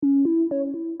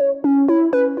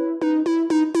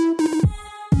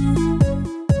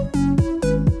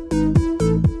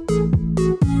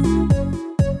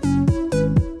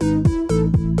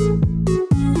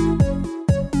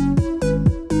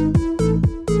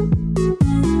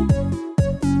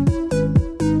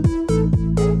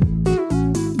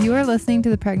listening to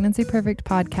the Pregnancy Perfect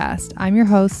podcast. I'm your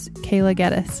host, Kayla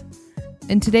Geddes.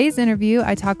 In today's interview,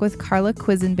 I talk with Karla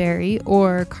Quisenberry,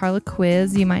 or Karla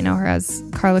Quiz. You might know her as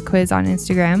Karla Quiz on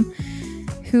Instagram,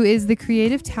 who is the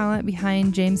creative talent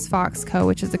behind James Fox Co.,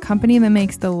 which is a company that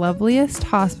makes the loveliest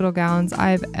hospital gowns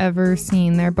I've ever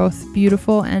seen. They're both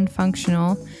beautiful and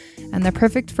functional, and they're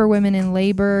perfect for women in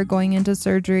labor, going into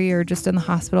surgery, or just in the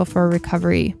hospital for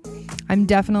recovery. I'm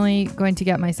definitely going to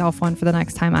get myself one for the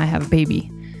next time I have a baby.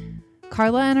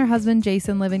 Karla and her husband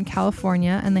Jason live in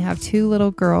California, and they have two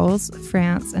little girls,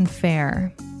 France and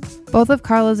Fair. Both of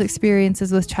Karla's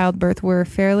experiences with childbirth were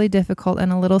fairly difficult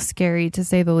and a little scary, to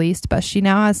say the least, but she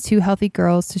now has two healthy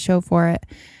girls to show for it,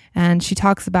 and she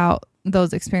talks about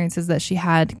those experiences that she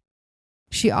had.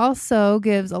 She also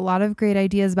gives a lot of great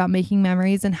ideas about making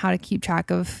memories and how to keep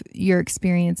track of your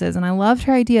experiences. And I loved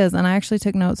her ideas, and I actually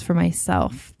took notes for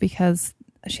myself because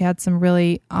she had some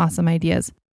really awesome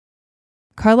ideas.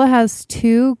 Karla has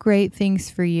two great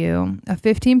things for you: a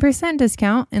 15%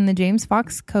 discount in the James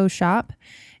Fox Co. shop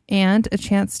and a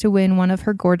chance to win one of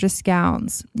her gorgeous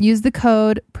gowns. Use the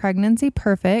code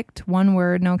PREGNANCYPERFECT, one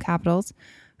word, no capitals,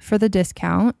 for the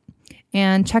discount.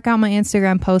 And check out my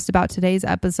Instagram post about today's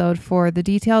episode for the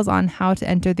details on how to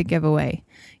enter the giveaway.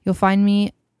 You'll find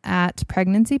me at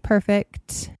Pregnancy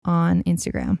Perfect on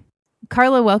Instagram.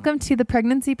 Karla, welcome to the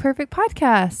Pregnancy Perfect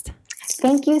podcast.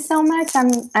 Thank you so much.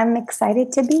 I'm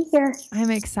excited to be here. I'm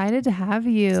excited to have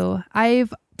you.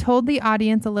 I've told the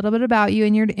audience a little bit about you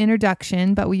in your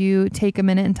introduction, but will you take a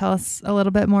minute and tell us a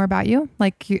little bit more about you?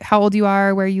 Like how old you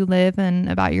are, where you live, and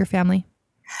about your family?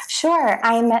 Sure.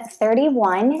 I'm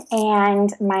 31,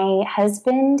 and my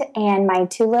husband and my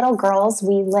two little girls,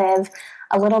 we live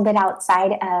a little bit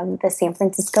outside of the San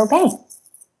Francisco Bay.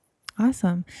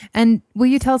 Awesome. And will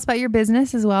you tell us about your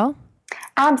business as well?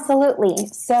 Absolutely.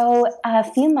 So a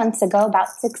few months ago, about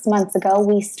 6 months ago,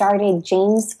 we started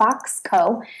James Fox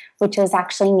Co., which was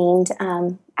actually named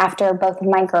after both of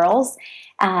my girls.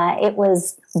 It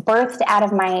was birthed out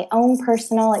of my own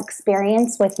personal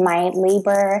experience with my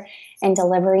labor and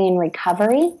delivery and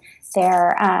recovery.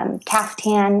 They're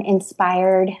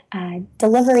caftan-inspired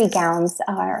delivery gowns,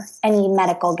 or any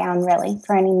medical gown, really,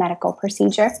 for any medical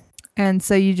procedure. And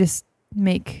so you just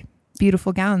make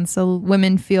beautiful gowns so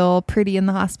women feel pretty in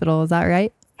the hospital. Is that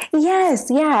right?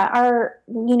 Yes. Yeah.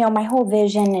 My whole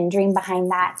vision and dream behind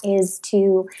that is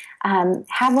to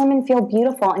have women feel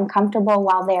beautiful and comfortable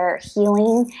while they're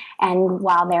healing and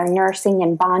while they're nursing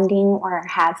and bonding, or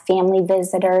have family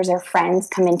visitors or friends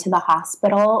come into the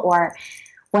hospital, or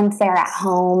once they're at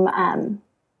home,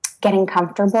 getting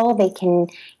comfortable, they can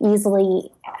easily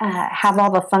have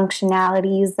all the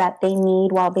functionalities that they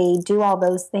need while they do all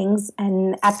those things.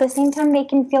 And at the same time, they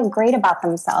can feel great about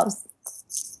themselves.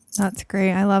 That's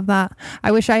great. I love that.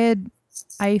 I wish I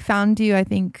found you, I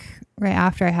think, right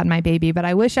after I had my baby, but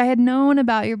I wish I had known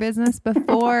about your business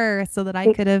before so that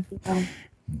I could have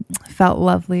felt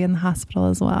lovely in the hospital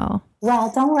as well.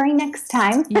 Well, don't worry, next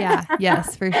time. Yeah.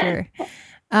 Yes, for sure.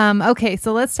 Okay,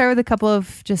 so let's start with a couple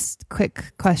of just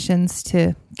quick questions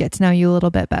to get to know you a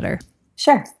little bit better.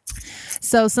 Sure.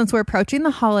 So since we're approaching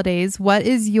the holidays, what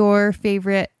is your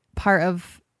favorite part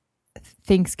of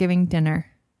Thanksgiving dinner?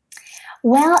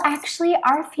 Well, actually,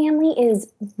 our family is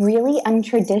really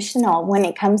untraditional when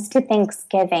it comes to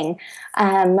Thanksgiving.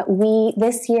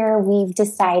 This year, we've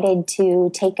decided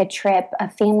to take a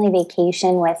family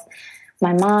vacation with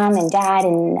my mom and dad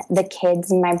and the kids,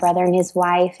 and my brother and his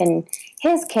wife and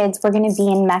his kids. We're going to be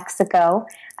in Mexico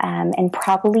and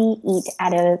probably eat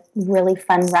at a really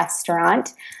fun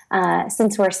restaurant.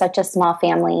 Since we're such a small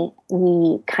family,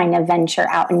 we kind of venture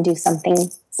out and do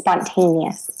something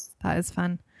spontaneous. That is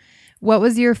fun. What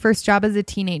was your first job as a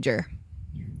teenager?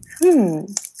 I'm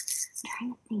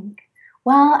trying to think.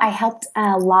 Well, I helped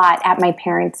a lot at my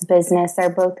parents' business.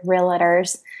 They're both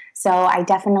realtors. So I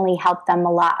definitely helped them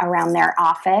a lot around their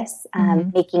office,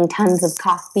 making tons of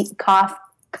copies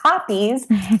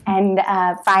and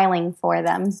filing for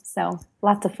them. So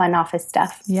lots of fun office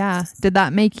stuff. Yeah. Did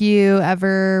that make you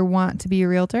ever want to be a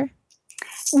realtor?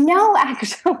 No,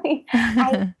 actually.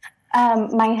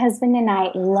 My husband and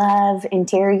I love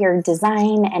interior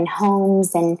design and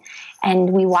homes, and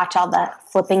we watch all the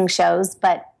flipping shows,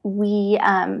 but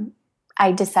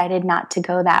I decided not to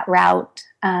go that route,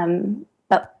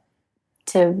 but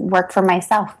to work for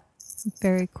myself.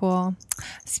 Very cool.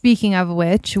 Speaking of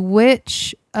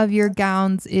which of your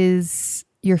gowns is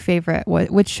your favorite?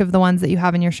 Which of the ones that you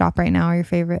have in your shop right now is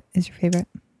your favorite?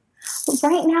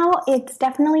 Right now, it's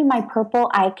definitely my purple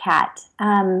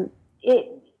iCat.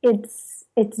 It's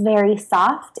it's very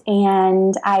soft,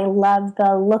 and I love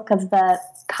the look of the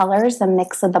colors, the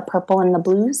mix of the purple and the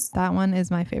blues. That one is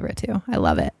my favorite too. I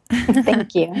love it.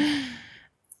 Thank you.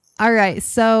 All right.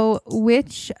 So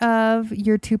which of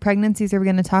your 2 pregnancies are we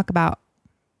going to talk about?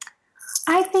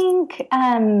 I think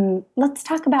let's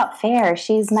talk about Fair.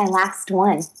 She's my last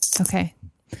one. Okay.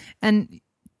 And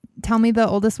tell me the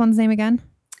oldest one's name again.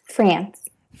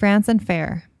 France and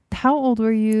Fair. How old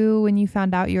were you when you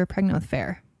found out you were pregnant with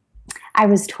Fair? I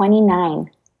was 29.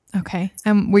 Okay.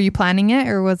 And were you planning it,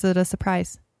 or was it a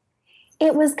surprise?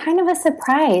 It was kind of a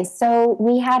surprise. So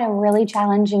we had a really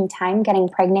challenging time getting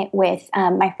pregnant with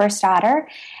my first daughter.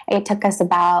 It took us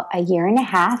about a year and a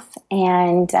half,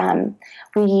 and I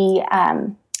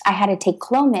had to take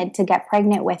Clomid to get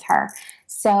pregnant with her.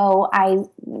 So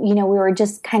we were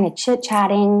just kind of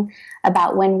chit-chatting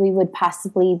about when we would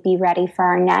possibly be ready for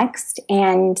our next.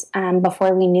 And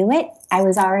before we knew it, I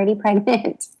was already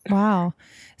pregnant. Wow.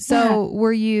 So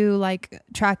were you like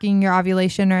tracking your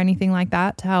ovulation or anything like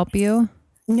that to help you?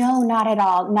 No, not at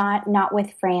all. Not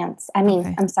with France. I mean,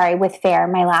 okay. I'm sorry, with Fair,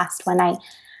 my last one.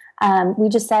 We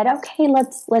just said, okay,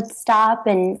 let's stop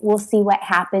and we'll see what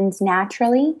happens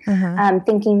naturally.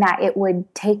 Thinking that it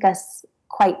would take us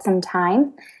quite some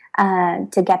time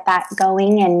to get that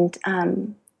going, and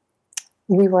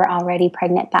we were already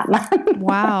pregnant that month.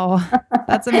 Wow,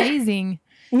 that's amazing.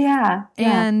 Yeah.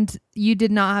 And you did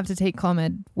not have to take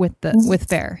Clomid with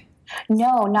Fair?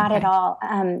 No, not at all.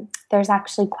 There's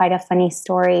actually quite a funny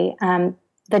story.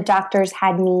 The doctors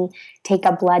had me take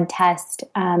a blood test,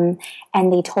 and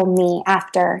they told me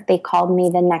after, they called me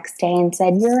the next day and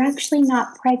said, "You're actually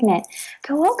not pregnant." I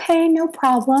go, okay, no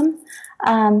problem.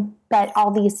 But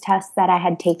all these tests that I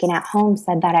had taken at home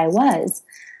said that I was.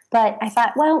 But I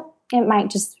thought, well, it might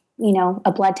just,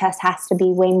 a blood test has to be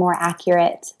way more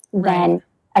accurate than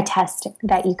a test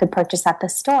that you could purchase at the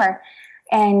store.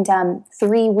 And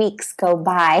 3 weeks go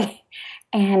by,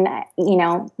 and,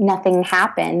 nothing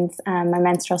happens. My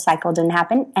menstrual cycle didn't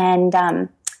happen. And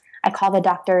I call the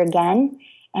doctor again,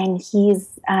 and he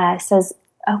says,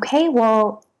 okay,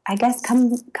 well, I guess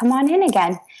come on in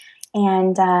again.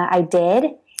 And I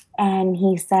did. And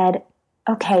he said,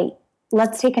 okay,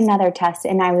 let's take another test.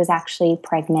 And I was actually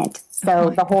pregnant.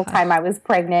 So the whole time I was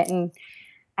pregnant, and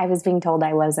I was being told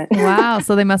I wasn't. Wow.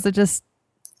 So they must have just,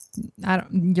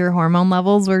 your hormone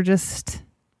levels were just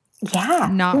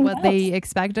not what they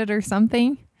expected or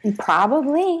something.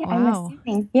 Probably. Wow. I'm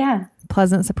assuming. Yeah.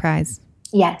 Pleasant surprise.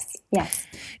 Yes.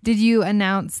 Did you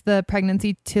announce the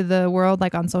pregnancy to the world,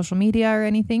 like on social media or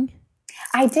anything?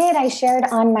 I did. I shared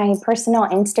on my personal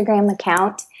Instagram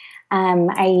account.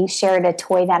 I shared a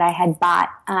toy that I had bought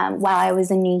while I was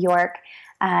in New York,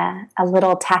 a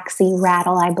little taxi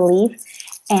rattle, I believe.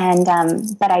 And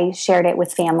but I shared it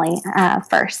with family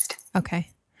first. Okay.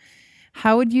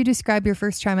 How would you describe your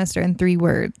first trimester in 3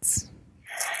 words?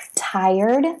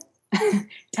 Tired,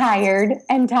 tired,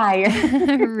 and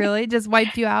tired. Really? Just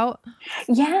wiped you out?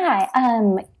 Yeah.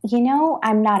 I'm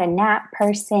not a nap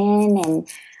person,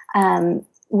 and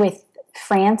with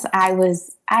France, I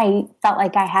felt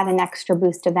like I had an extra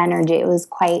boost of energy. It was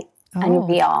quite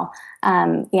unreal.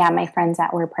 My friends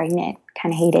that were pregnant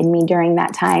kind of hated me during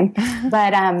that time.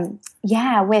 But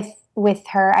with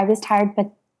her, I was tired.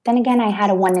 But then again, I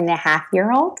had a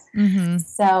 1.5-year-old. Mm-hmm.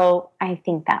 So I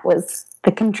think that was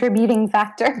the contributing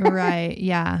factor. Right.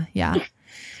 Yeah.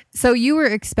 So you were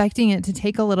expecting it to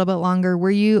take a little bit longer.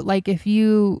 Were you like,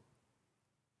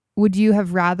 would you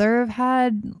have rather have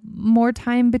had more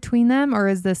time between them, or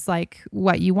is this like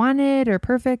what you wanted or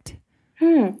perfect?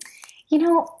 I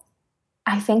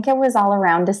think it was all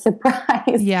around a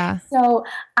surprise. Yeah. So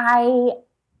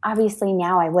obviously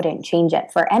now I wouldn't change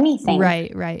it for anything.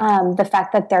 Right. The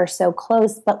fact that they're so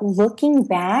close, but looking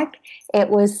back, it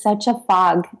was such a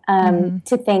fog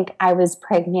to think I was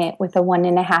pregnant with a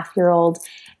 1.5-year-old.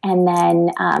 And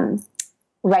then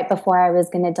right before I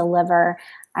was going to deliver,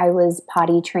 I was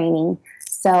potty training.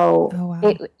 So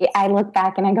I look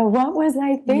back and I go, what was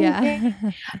I thinking? Yeah.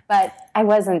 But I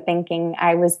wasn't thinking.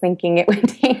 I was thinking it would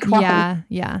take long.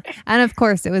 Yeah. And of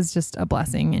course, it was just a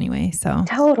blessing anyway. So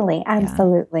totally.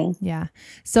 Absolutely. Yeah.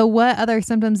 So what other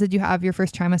symptoms did you have your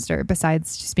first trimester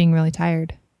besides just being really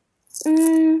tired?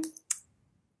 I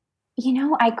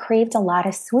craved a lot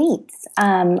of sweets.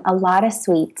 And I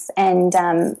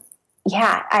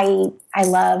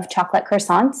love chocolate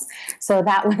croissants. So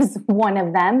that was one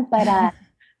of them. But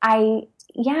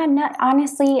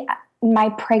honestly, my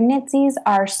pregnancies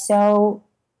are so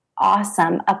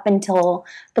awesome up until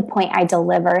the point I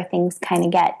deliver. Things kind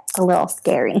of get a little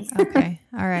scary. Okay.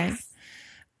 All right.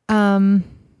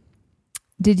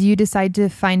 Did you decide to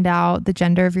find out the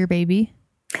gender of your baby?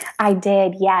 I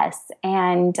did, yes.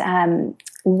 And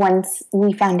once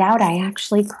we found out, I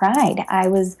actually cried. I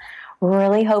was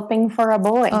really hoping for a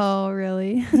boy. Oh,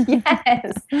 really?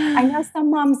 Yes. I know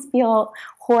some moms feel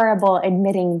horrible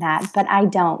admitting that, but I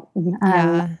don't.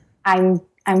 Yeah.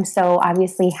 I'm so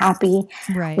obviously happy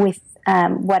Right. with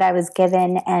what I was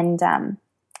given, and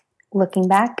looking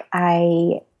back,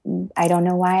 I don't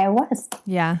know why I was.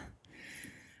 Yeah.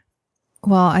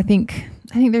 Well, I think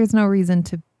there's no reason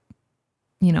to,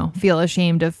 feel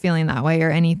ashamed of feeling that way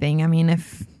or anything. I mean,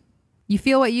 if you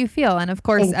feel what you feel, and of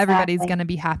course everybody's going to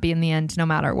be happy in the end, no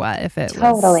matter what, if it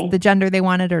was the gender they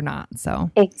wanted or not.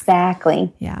 So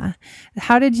exactly. Yeah.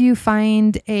 How did you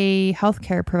find a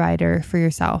healthcare provider for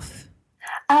yourself?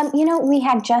 We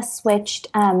had just switched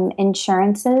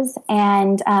insurances,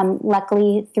 and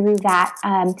luckily through that,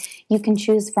 you can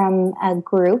choose from a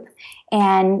group.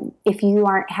 And if you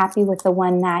aren't happy with the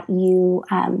one that you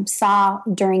saw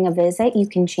during a visit, you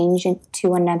can change it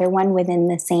to another one within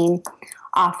the same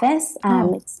office.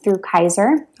 It's through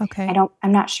Kaiser. Okay.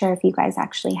 I'm not sure if you guys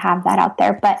actually have that out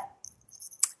there, but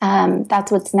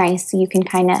that's what's nice. You can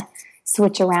kind of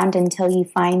switch around until you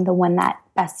find the one that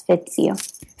best fits you.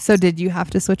 So did you have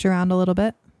to switch around a little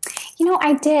bit?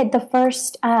 I did. The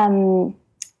first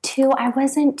two I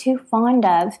wasn't too fond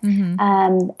of.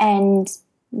 And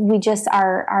we just,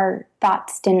 our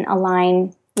thoughts didn't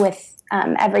align with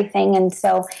everything. And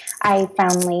so I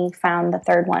finally found the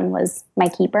third one was my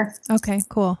keeper. Okay,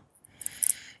 cool.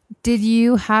 Did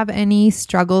you have any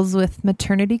struggles with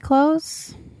maternity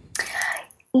clothes?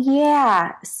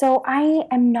 Yeah. So I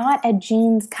am not a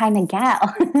jeans kind of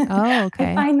gal. Oh,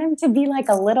 okay. I find them to be like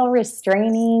a little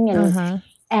restraining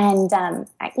and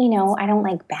I don't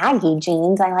like baggy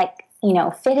jeans. I like,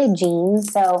 fitted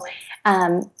jeans. So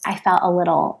I felt a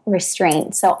little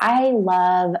restrained. So I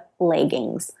love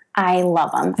leggings. I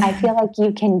love them. I feel like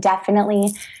you can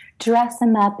definitely dress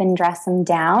them up and dress them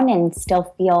down and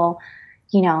still feel,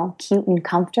 cute and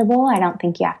comfortable. I don't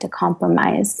think you have to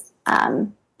compromise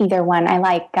either one. I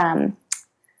like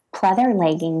pleather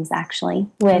leggings actually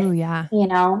with, Ooh, yeah.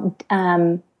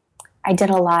 I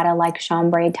did a lot of like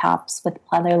chambray tops with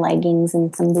pleather leggings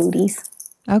and some booties.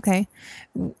 Okay.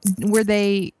 Were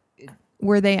they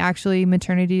actually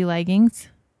maternity leggings?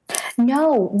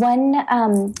 No,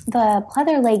 the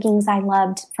pleather leggings I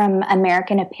loved from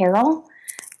American Apparel,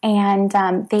 and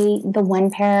the one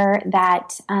pair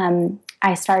that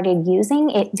I started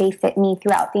using, they fit me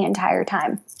throughout the entire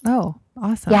time. Oh,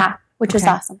 awesome. Yeah, which was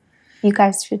awesome. You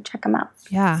guys should check them out.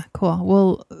 Yeah, cool.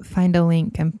 We'll find a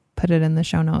link and put it in the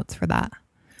show notes for that.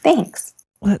 Thanks.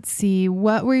 Let's see.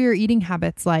 What were your eating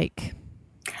habits like?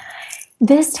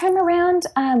 This time around,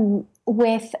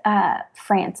 with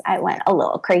France, I went a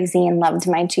little crazy and loved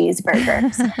my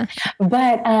cheeseburgers.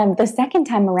 But the second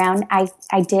time around,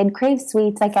 I did crave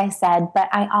sweets, like I said, but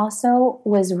I also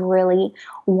was really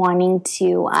wanting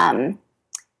to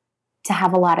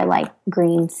have a lot of like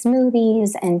green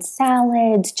smoothies and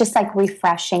salads, just like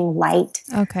refreshing light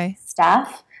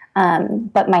stuff.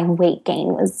 But my weight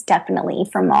gain was definitely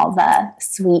from all the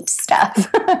sweet stuff.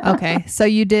 Okay. So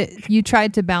you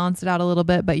tried to balance it out a little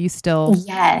bit, but you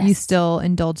still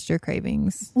indulged your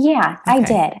cravings. Yeah,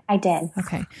 okay. I did.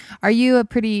 Okay. Are you a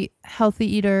pretty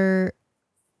healthy eater,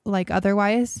 like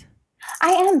otherwise?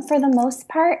 I am, for the most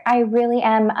part. I really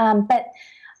am. But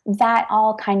that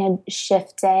all kind of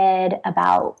shifted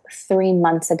about 3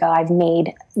 months ago. I've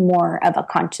made more of a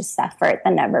conscious effort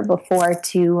than ever before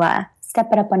to step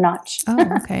it up a notch.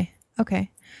 Oh, okay.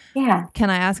 Okay. Yeah. Can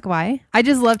I ask why? I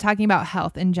just love talking about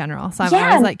health in general. So I'm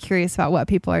always like curious about what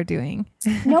people are doing.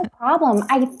 No problem.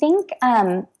 I think,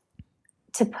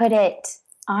 to put it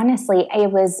honestly, I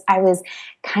was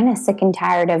kind of sick and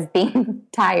tired of being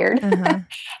tired.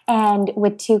 And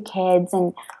with 2 kids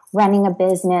and running a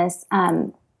business,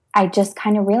 I just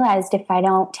kind of realized if I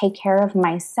don't take care of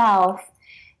myself,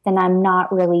 then I'm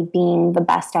not really being the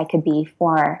best I could be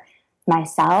for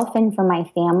myself and for my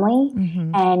family.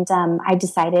 And I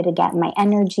decided to get my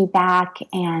energy back,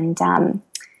 and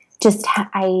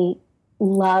I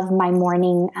love my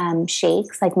morning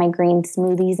shakes, like my green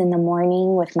smoothies in the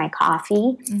morning with my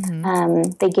coffee.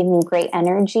 They give me great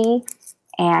energy,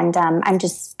 and I'm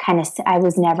just I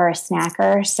was never a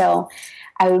snacker, so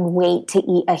I would wait to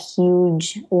eat a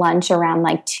huge lunch around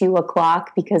like 2:00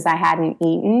 because I hadn't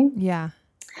eaten. Yeah.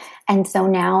 And so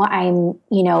now I'm,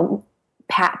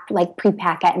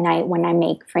 pre-pack at night when I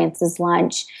make France's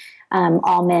lunch,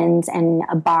 almonds and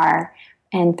a bar,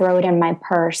 and throw it in my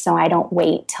purse so I don't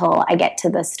wait till I get to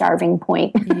the starving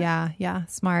point. Yeah.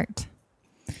 Smart.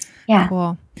 Yeah.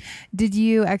 Cool. Did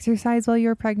you exercise while you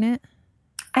were pregnant?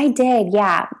 I did,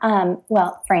 yeah.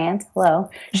 Well, France, hello.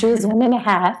 She was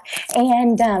 1.5.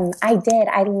 And I did.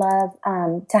 I love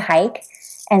to hike.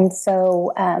 And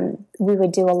so we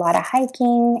would do a lot of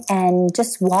hiking and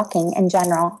just walking in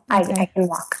general. Okay. I can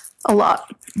walk a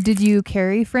lot. Did you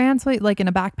carry France like in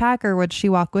a backpack, or would she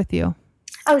walk with you?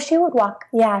 Oh, she would walk.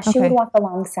 Yeah, she would walk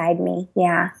alongside me.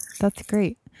 Yeah. That's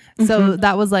great. So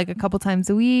that was like a couple times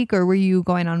a week, or were you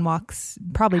going on walks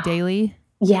probably daily?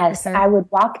 Yes, I would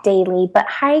walk daily, but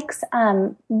hikes,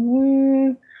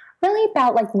 really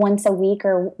about like once a week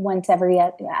or once every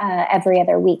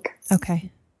other week.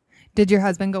 Okay. Did your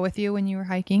husband go with you when you were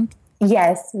hiking?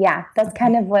 Yes, yeah. That's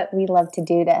kind of what we love to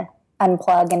do to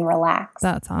unplug and relax.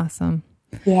 That's awesome.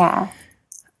 Yeah.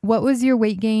 What was your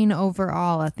weight gain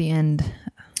overall at the end?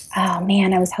 Oh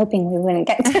man, I was hoping we wouldn't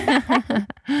get to that.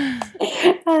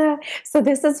 So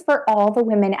this is for all the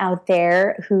women out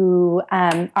there who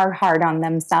are hard on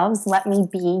themselves. Let me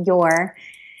be your,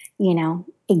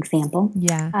 example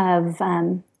of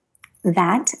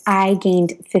that. I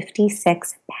gained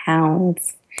 56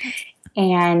 pounds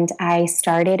and I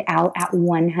started out at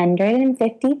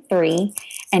 153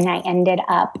 and I ended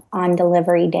up on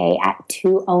delivery day at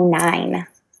 209.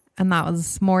 And that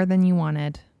was more than you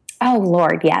wanted. Oh,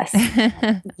 Lord, yes.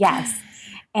 Yes.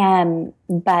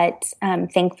 But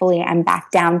thankfully, I'm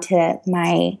back down to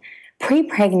my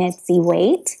pre-pregnancy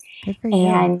weight. Good for you.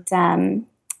 And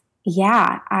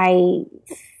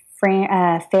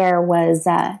Fair was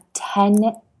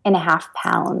 10.5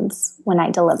 pounds when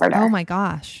I delivered her. Oh, my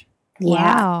gosh.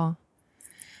 Yeah.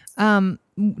 Wow.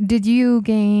 Did you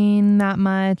gain that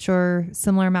much or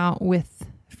similar amount with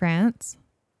France?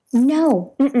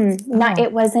 No, not.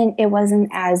 It wasn't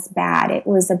as bad. It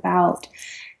was about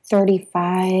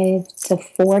 35 to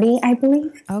 40, I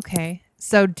believe. Okay.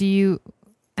 So you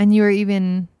were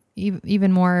even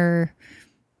more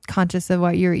conscious of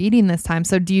what you're eating this time.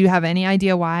 So do you have any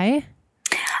idea why?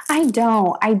 I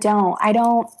don't.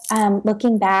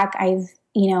 Looking back,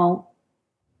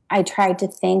 I tried to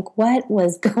think what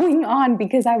was going on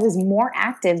because I was more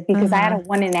active because I had a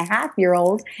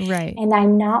 1.5-year-old. Right. And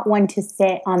I'm not one to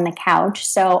sit on the couch.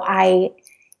 So I'm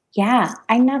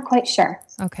not quite sure.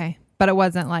 Okay. But it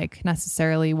wasn't like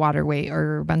necessarily water weight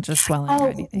or a bunch of swelling or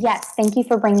anything. Yes. Thank you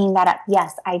for bringing that up.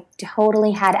 Yes. I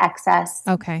totally had excess.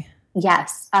 Okay.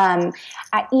 Yes.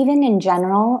 Even in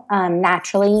general,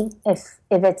 naturally, if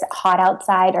it's hot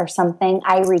outside or something,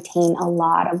 I retain a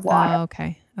lot of water. Oh,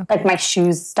 okay. Like my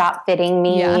shoes stop fitting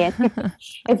me. Yeah.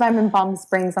 If I'm in Palm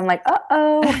Springs, I'm like,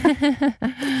 uh-oh.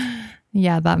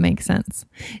 Yeah, that makes sense.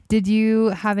 Did you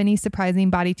have any surprising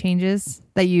body changes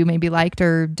that you maybe liked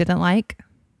or didn't like?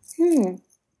 No,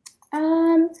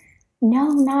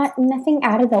 nothing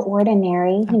out of the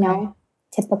ordinary,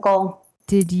 typical.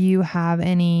 Did you have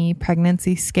any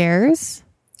pregnancy scares?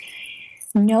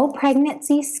 No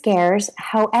pregnancy scares.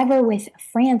 However, with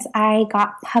France, I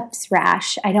got pups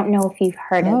rash. I don't know if you've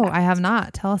heard of it. Oh, I have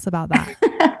not. Tell us about that.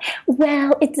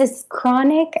 Well, it's this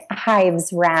chronic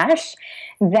hives rash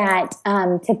that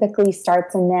typically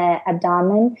starts in the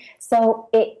abdomen. So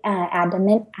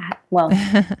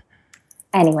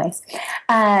anyways,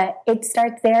 it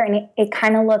starts there and it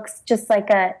kind of looks just like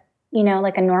a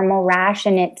normal rash,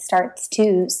 and it starts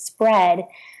to spread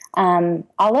all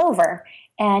over.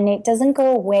 And it doesn't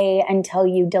go away until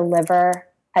you deliver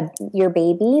your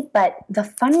baby. But the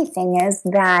funny thing is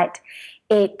that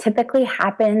it typically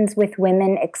happens with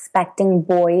women expecting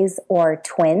boys or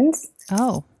twins.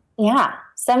 Oh. Yeah.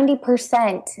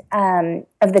 70%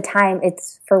 of the time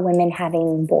it's for women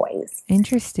having boys.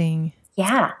 Interesting.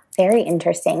 Yeah. Very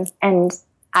interesting. And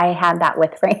I had that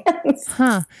with France.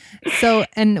 Huh. So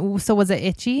was it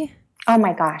itchy? Oh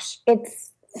my gosh.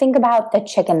 Think about the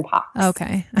chicken pox.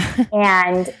 Okay.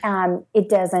 And it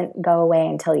doesn't go away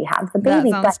until you have the baby.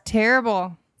 That sounds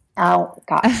terrible. Oh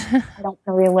gosh, I don't want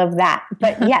to relive that.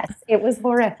 But yes, it was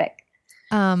horrific.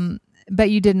 But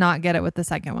you did not get it with the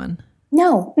second one?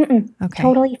 No. Okay.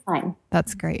 Totally fine.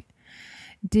 That's great.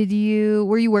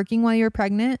 Were you working while you were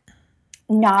pregnant?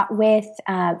 Not with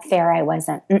Fair, I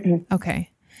wasn't.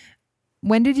 Okay.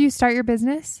 When did you start your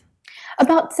business?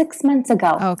 About 6 months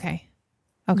ago. Okay.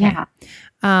 Yeah.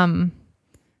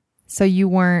 So you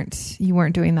weren't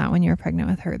doing that when you were pregnant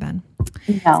with her then?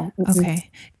 No.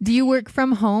 Okay. Do you work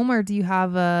from home or do you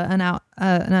have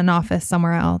an office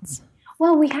somewhere else?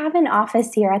 Well, we have an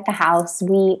office here at the house.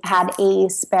 We had a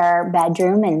spare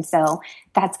bedroom, and so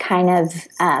that's kind of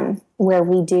where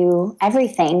we do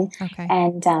everything. Okay.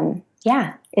 And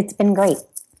it's been great.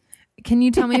 Can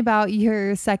you tell me about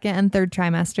your second and third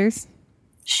trimesters?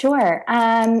 Sure.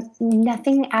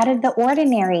 Nothing out of the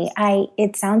ordinary.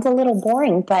 It sounds a little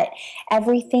boring, but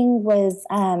everything was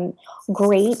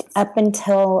great up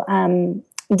until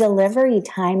delivery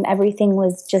time. Everything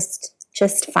was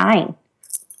just fine.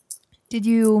 Did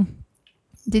you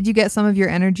get some of your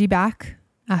energy back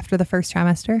after the first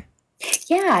trimester?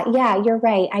 Yeah, you're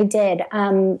right. I did.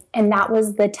 And that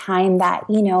was the time that,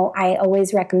 I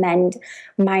always recommend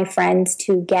my friends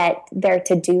to get their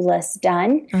to-do list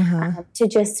done, to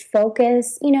just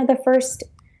focus, the first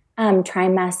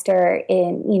trimester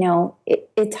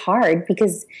it's hard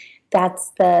because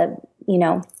that's the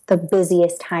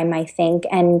busiest time, I think.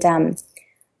 And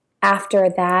after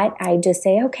that, I just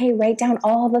say, okay, write down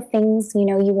all the things, you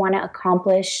want to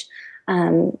accomplish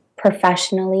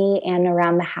professionally and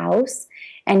around the house,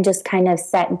 and just kind of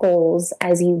set goals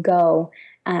as you go.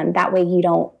 That way you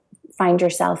don't find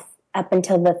yourself up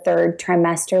until the third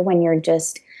trimester when you're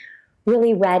just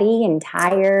really ready and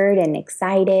tired and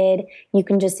excited. You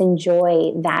can just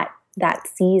enjoy that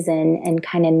season and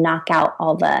kind of knock out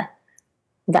all the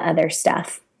other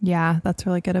stuff. Yeah, that's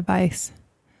really good advice.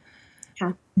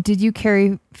 Yeah. Did you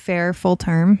carry Fair full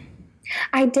term?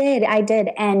 I did.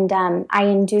 And I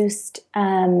induced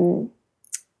the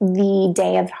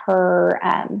day of her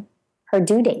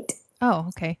due date. Oh,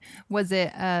 okay. Was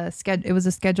it it was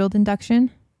a scheduled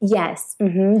induction? Yes.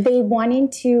 Mm-hmm. They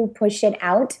wanted to push it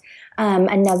out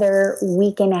another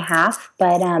week and a half,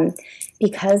 but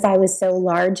because I was so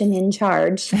large and in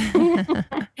charge,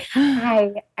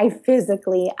 I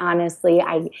physically, honestly,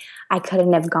 I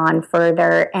couldn't have gone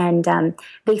further. And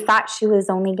they thought she was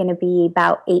only going to be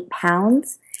about 8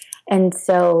 pounds. And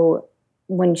so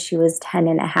when she was 10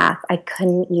 and a half, I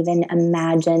couldn't even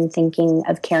imagine thinking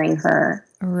of carrying her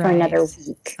for another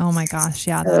week. Oh my gosh.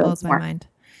 Yeah, that blows my mind.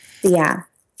 Yeah.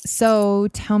 So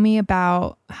tell me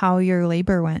about how your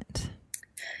labor went.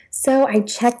 So I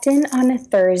checked in on a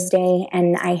Thursday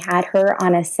and I had her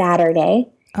on a Saturday.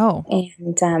 Oh.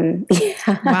 And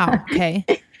yeah. Wow. Okay.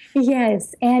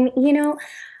 Yes. And,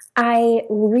 I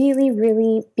really,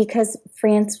 really, because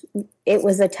France, it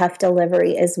was a tough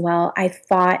delivery as well. I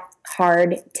fought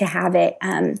hard to have it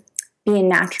be a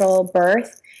natural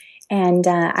birth. And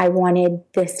I wanted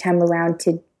this time around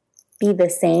to be the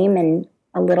same and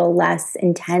a little less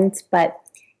intense. But,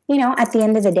 at the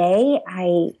end of the day,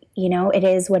 it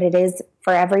is what it is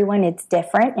for everyone. It's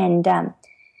different. And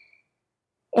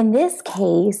in this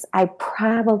case, I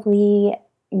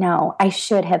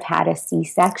should have had a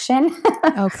C-section.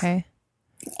 Okay.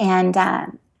 And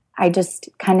I just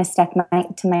kind of stuck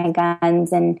to my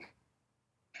guns and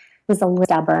was a little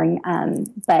stubborn.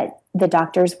 But the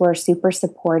doctors were super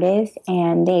supportive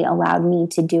and they allowed me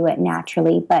to do it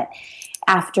naturally. But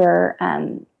after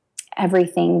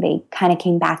everything, they kind of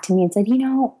came back to me and said,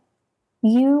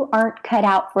 you aren't cut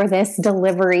out for this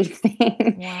delivery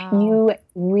thing. Wow. You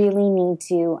really need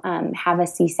to have a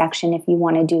C-section if you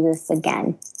want to do this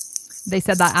again. They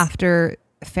said that after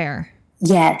Fair.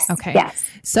 Yes. Okay. Yes.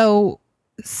 So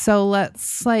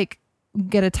let's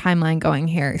get a timeline going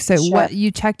here. So Sure. What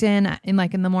you checked in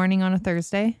the morning on a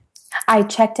Thursday? I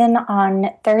checked in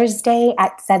on Thursday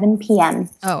at 7 p.m.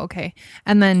 Oh, okay.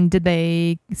 And then did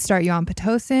they start you on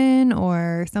Pitocin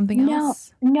or something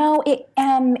else? No, it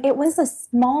was a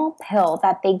small pill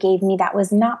that they gave me that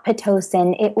was not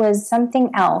Pitocin. It was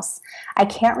something else. I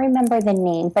can't remember the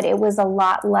name, but it was a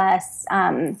lot less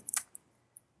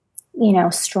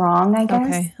strong, I guess.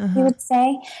 Okay. You would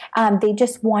say. They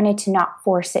just wanted to not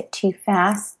force it too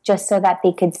fast just so that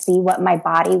they could see what my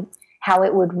body, how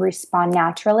it would respond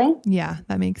naturally. Yeah,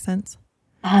 that makes sense.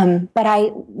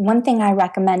 But one thing I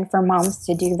recommend for moms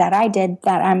to do that I did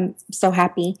that I'm so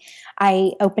happy,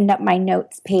 I opened up my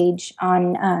notes page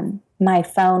on my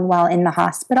phone while in the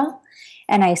hospital,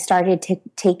 and I started to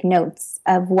take notes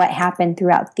of what happened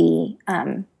throughout the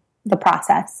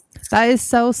process. That is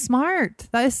so smart.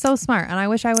 And I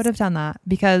wish I would have done that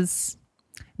because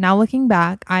now looking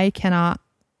back, I cannot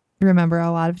remember a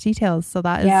lot of details. So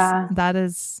that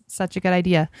is such a good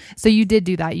idea. So you did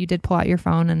do that. You did pull out your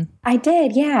phone and I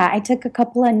did. Yeah. I took a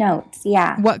couple of notes.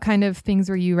 Yeah. What kind of things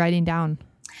were you writing down?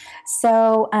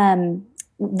 So,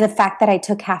 the fact that I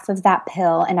took half of that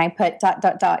pill and I put ...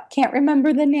 can't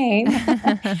remember the name,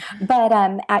 but,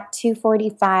 at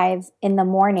 2:45 in the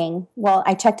morning, well,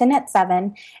 I checked in at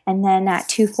 7 and then at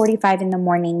 2:45 in the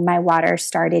morning, my water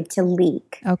started to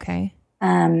leak. Okay.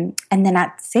 And then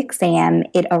at 6 a.m.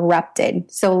 it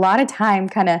erupted. So a lot of time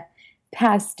kind of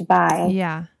passed by.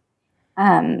 Yeah.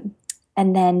 And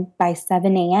then by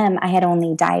 7 a.m. I had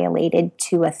only dilated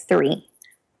to a 3.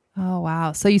 Oh,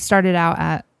 wow. So you started out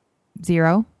at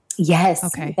 0? Yes.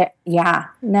 Okay. Yeah.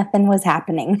 Nothing was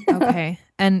happening. Okay.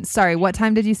 And sorry, what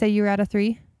time did you say you were at a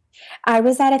 3? I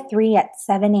was at a 3 at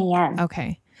 7 a.m.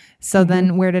 Okay. So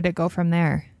then where did it go from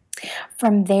there?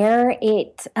 From there,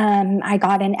 I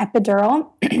got an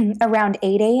epidural around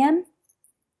 8 a.m.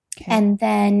 Okay. And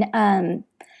then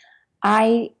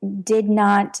I did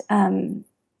not, then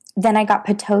I got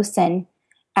Pitocin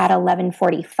at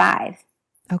 11:45.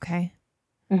 Okay.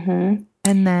 Mm-hmm.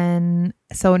 And then,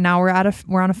 so now we're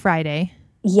on a Friday.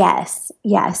 Yes,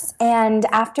 yes. And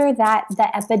after that, the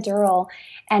epidural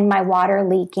and my water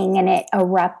leaking and it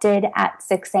erupted at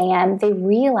 6 a.m., they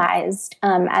realized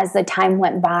as the time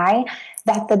went by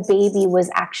that the baby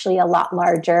was actually a lot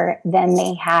larger than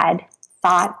they had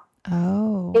thought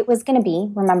it was going to be.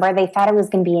 Remember, they thought it was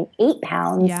going to be in 8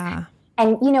 pounds. Yeah.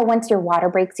 And, once your water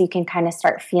breaks, you can kind of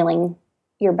start feeling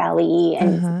your belly.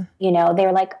 And,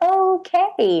 they're like,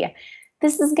 okay,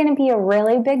 this is going to be a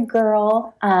really big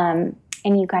girl.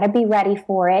 And you got to be ready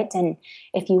for it. And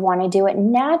if you want to do it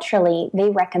naturally, they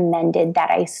recommended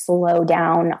that I slow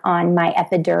down on my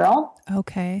epidural.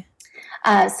 Okay.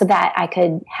 So that I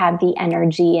could have the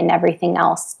energy and everything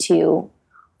else to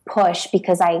push.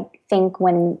 Because I think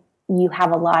when you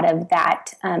have a lot of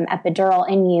that epidural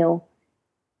in you,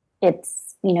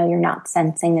 it's, you're not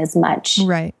sensing as much.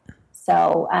 Right.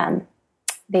 So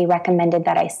they recommended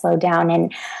that I slow down.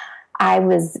 And I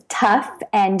was tough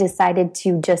and decided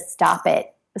to just stop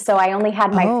it. So I only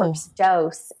had my first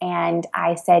dose and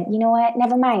I said, you know what,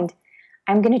 never mind.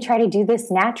 I'm going to try to do this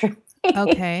naturally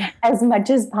as much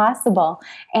as possible.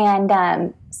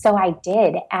 And so I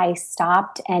did. I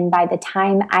stopped. And by the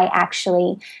time I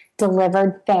actually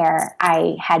delivered there,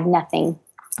 I had nothing.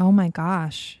 Oh my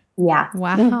gosh. Yeah.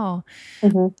 Wow.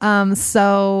 Mm-hmm.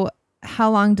 So how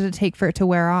long did it take for it to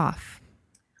wear off?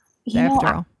 The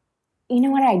epidural? You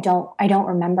know what? I don't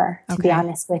remember, to be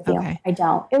honest with you. Okay. I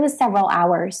don't. It was several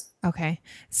hours. Okay.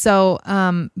 So,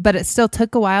 but it still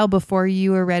took a while before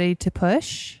you were ready to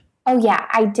push? Oh yeah.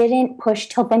 I didn't push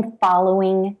till the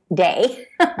following day.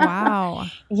 Wow.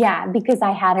 Yeah. Because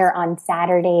I had her on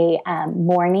Saturday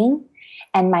morning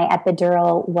and my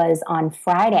epidural was on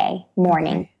Friday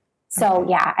morning. Okay. So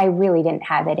yeah, I really didn't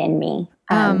have it in me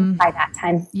by that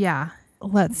time. Yeah.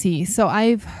 Let's see. So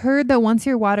I've heard that once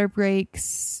your water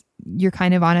breaks, you're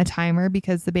kind of on a timer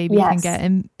because the baby can get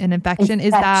an infection.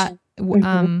 Is that,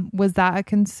 was that a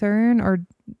concern or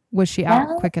was she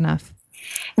out quick enough?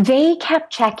 They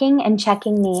kept checking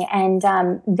me and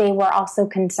they were also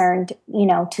concerned,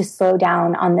 to slow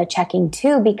down on the checking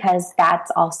too, because that's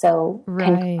also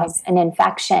can cause an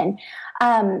infection.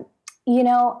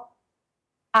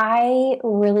 I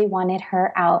really wanted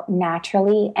her out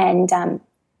naturally. And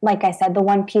like I said, the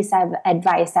one piece of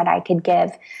advice that I could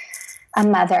give a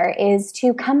mother is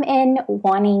to come in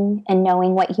wanting and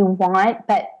knowing what you want,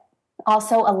 but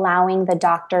also allowing the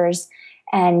doctors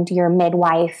and your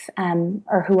midwife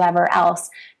or whoever else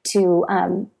to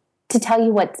tell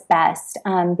you what's best.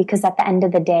 Because at the end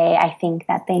of the day, I think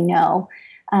that they know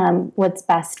what's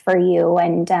best for you.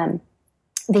 And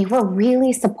they were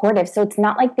really supportive. So it's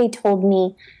not like they told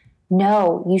me,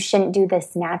 no, you shouldn't do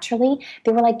this naturally.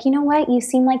 They were like, you know what? You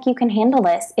seem like you can handle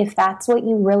this. If that's what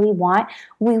you really want,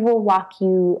 we will walk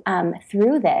you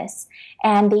through this.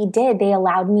 And they did. They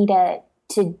allowed me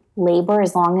to labor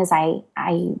as long as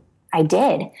I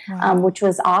did, which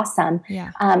was awesome.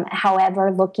 Yeah.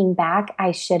 However, looking back,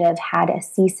 I should have had a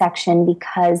C-section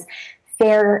because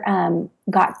Fair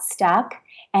got stuck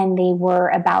and they were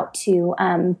about to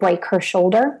break her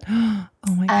shoulder. Oh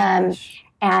my gosh.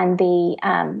 And they,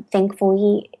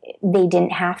 thankfully, they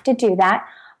didn't have to do that.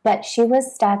 But she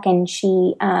was stuck and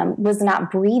she was not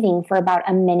breathing for about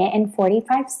 1 minute and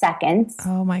 45 seconds.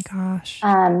 Oh my gosh.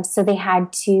 So they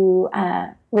had to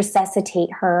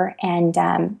resuscitate her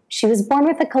and she was born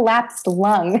with a collapsed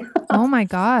lung. Oh my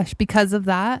gosh. Because of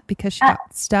that? Because she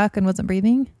got stuck and wasn't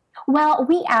breathing? Well,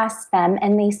 we asked them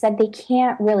and they said they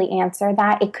can't really answer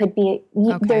that. It could be,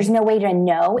 there's no way to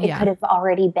know. It could have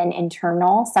already been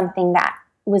internal, something that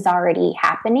was already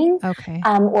happening. Okay.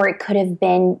 Or it could have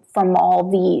been from all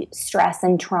the stress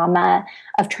and trauma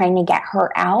of trying to get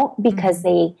her out because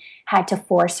they had to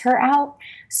force her out.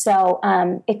 So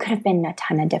it could have been a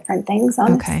ton of different things.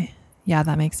 Honestly. Okay. Yeah,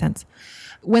 that makes sense.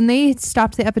 When they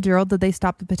stopped the epidural, did they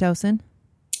stop the Pitocin?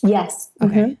 Yes.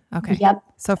 Okay. Mm-hmm. Okay. Yep.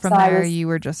 So from there, you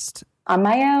were just on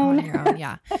my own. On your own.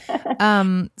 Yeah.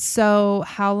 So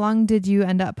how long did you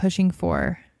end up pushing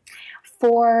for?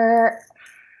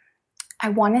 I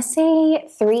want to say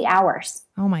 3 hours.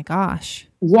 Oh my gosh.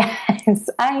 Yes,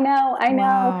 I know.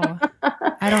 Wow.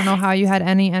 I don't know how you had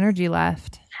any energy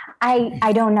left.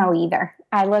 I don't know either.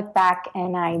 I look back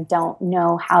and I don't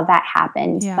know how that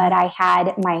happened, but I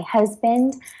had my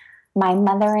husband, my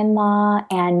mother-in-law,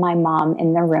 and my mom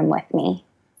in the room with me.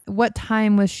 What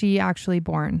time was she actually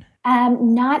born?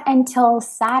 Not until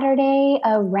Saturday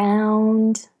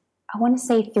around, I want to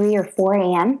say 3 or 4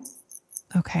 a.m.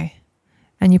 Okay.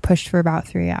 And you pushed for about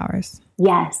 3 hours.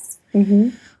 Yes. Mm-hmm.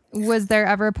 Was there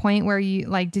ever a point where you,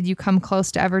 like, did you come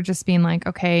close to ever just being like,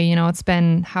 okay, you know, it's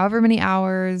been however many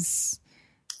hours?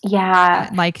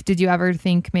 Yeah. Like, did you ever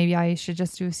think maybe I should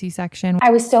just do a C-section? I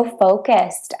was so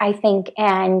focused, I think.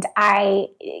 And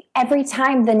every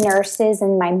time the nurses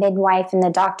and my midwife and the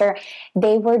doctor,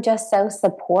 they were just so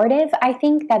supportive. I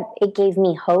think that it gave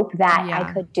me hope that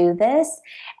I could do this.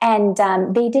 And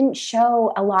they didn't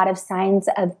show a lot of signs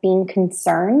of being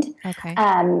concerned. Okay.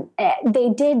 They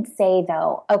did say,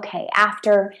 though, okay,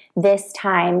 after this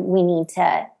time, we need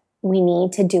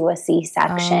to do a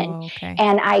C-section. Oh, okay.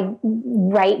 And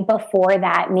right before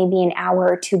that, maybe an hour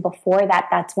or two before that,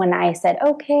 that's when I said,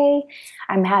 okay,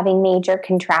 I'm having major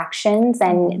contractions.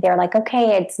 And they're like,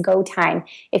 okay, it's go time.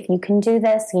 If you can do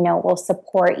this, you know, we'll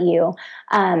support you.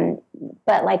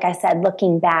 But like I said,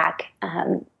 looking back,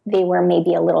 they were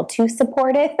maybe a little too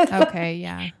supportive. Okay,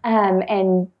 yeah.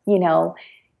 And, you know,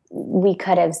 we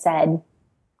could have said,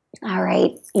 all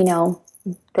right, you know,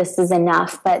 this is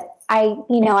enough. But I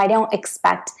don't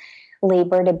expect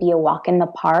labor to be a walk in the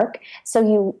park. So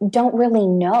you don't really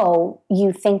know.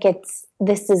 You think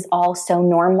this is all so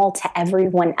normal to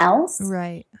everyone else.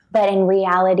 Right. But in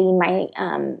reality,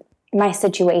 my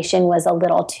situation was a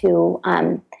little too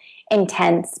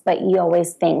intense, but you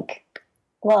always think,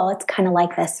 well, it's kind of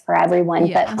like this for everyone.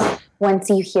 Yeah. But once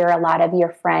you hear a lot of your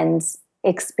friends'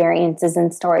 experiences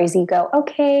and stories, you go,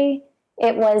 okay,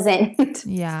 it wasn't.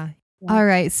 Yeah. All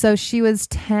right. So she was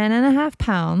 10 and a half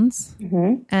pounds.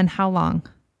 Mm-hmm. And how long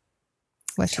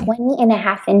was she? 20 and a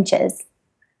half inches.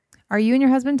 Are you and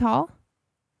your husband tall?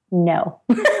 No.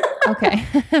 Okay.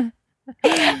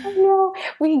 No,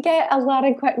 we get a lot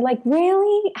of questions like,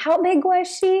 really? How big was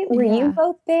she? Were you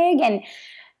both big? And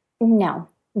no,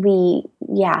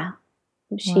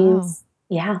 she's,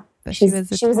 But she was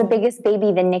the biggest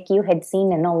baby the NICU had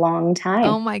seen in a long time.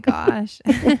 Oh my gosh.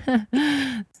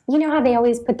 You know how they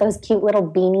always put those cute little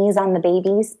beanies on the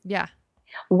babies? Yeah.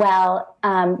 Well,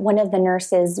 one of the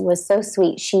nurses was so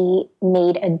sweet. She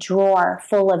made a drawer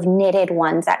full of knitted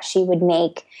ones that she would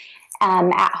make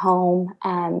at home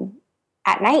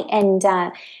at night. And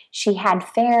she had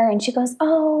fair, and she goes,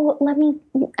 oh,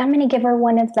 I'm going to give her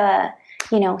one of the,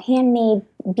 you know, handmade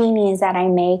beanies that I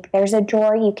make. There's a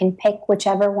drawer. You can pick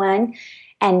whichever one.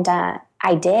 And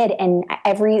I did. And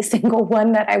every single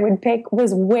one that I would pick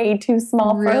was way too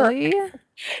small for her. Really?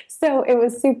 So it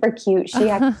was super cute. She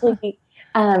actually,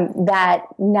 that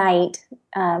night,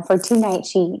 for 2 nights,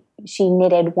 she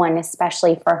knitted one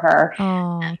especially for her.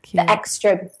 Oh, cute. The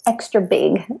extra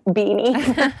big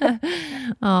beanie.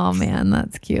 Oh man,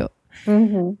 that's cute.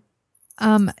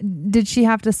 Mm-hmm. Did she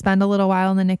have to spend a little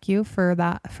while in the NICU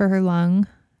for her lung?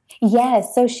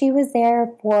 Yes. So she was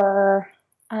there for,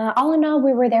 all in all,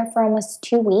 we were there for almost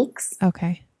 2 weeks.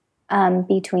 Okay.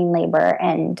 Between labor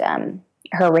and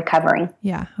her recovering.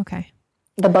 Yeah. Okay.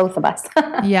 The both of us.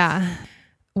 Yeah.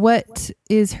 What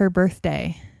is her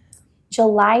birthday?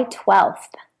 July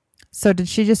 12th. So did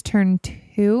she just turn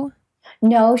 2?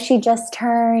 No, she just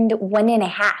turned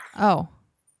 1.5. Oh.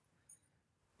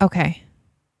 Okay.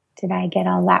 Did I get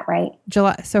all that right?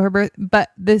 July. So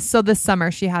this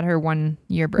summer she had her 1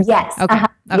 year birthday. Yes. Okay. Uh-huh.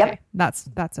 Okay. Yep. That's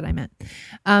what I meant.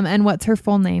 And what's her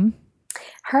full name?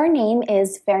 Her name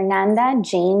is Fernanda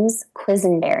James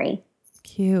Quisenberry.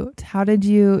 Cute. How did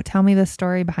you tell me the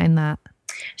story behind that?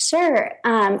 Sure.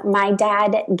 My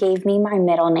dad gave me my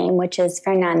middle name, which is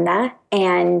Fernanda,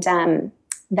 and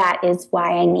that is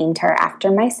why I named her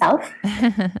after myself.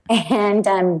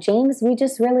 And James, we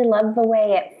just really loved the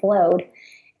way it flowed.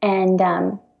 And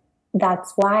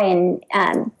that's why.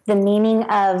 And the meaning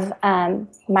of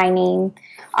my name,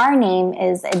 our name,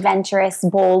 is adventurous,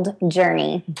 bold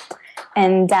journey.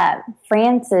 And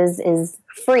France's is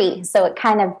free. So it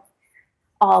kind of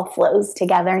all flows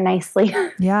together nicely.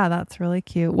 Yeah, that's really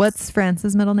cute. What's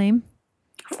France's middle name?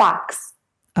 Fox.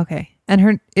 Okay.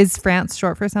 And is France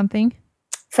short for something?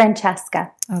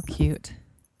 Francesca. Oh, cute.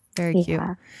 Very cute.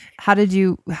 How did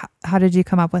you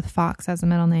come up with Fox as a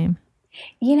middle name?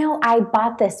 You know, I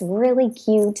bought this really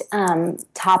cute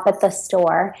top at the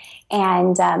store,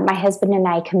 and my husband and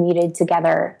I commuted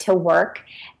together to work,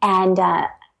 and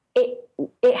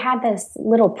it had this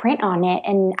little print on it,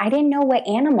 and I didn't know what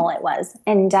animal it was.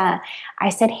 And I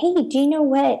said, hey, do you know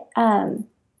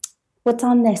what's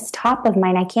on this top of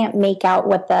mine? I can't make out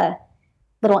what the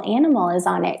little animal is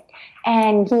on it.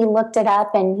 And he looked it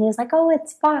up and he was like, oh,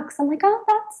 it's Fox. I'm like, oh,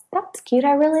 that's cute.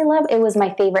 I really love it. It was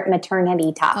my favorite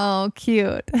maternity top. Oh,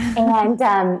 cute.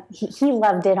 And he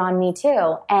loved it on me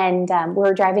too. And we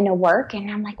were driving to work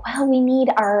and I'm like, well, we need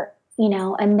a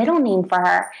middle name for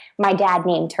her. My dad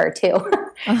named her too.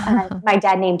 My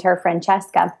dad named her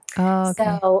Francesca. Oh, okay.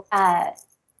 So,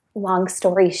 long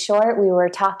story short, we were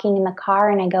talking in the car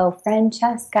and I go,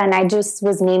 Francesca. And I just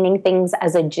was naming things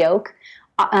as a joke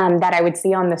that I would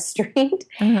see on the street.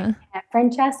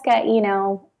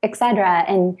 Francesca, etc.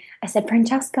 And I said,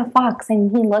 Francesca Fox. And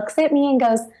he looks at me and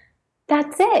goes,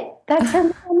 that's it. That's her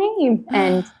middle name.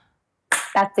 And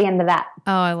that's the end of that.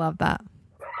 Oh, I love that.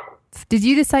 Did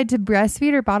you decide to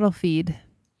breastfeed or bottle feed?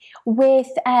 With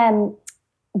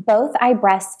both, I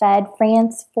breastfed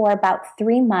France for about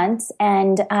 3 months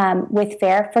and with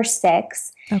Fair for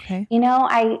 6. Okay.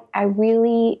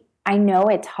 I know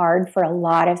it's hard for a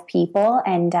lot of people.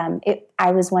 And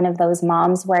I was one of those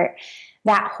moms where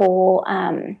that whole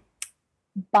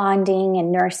bonding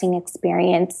and nursing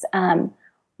experience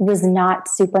was not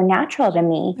supernatural to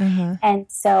me. And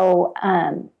so,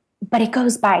 but it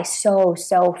goes by so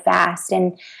fast.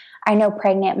 And I know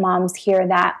pregnant moms hear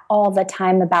that all the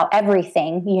time about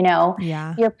everything,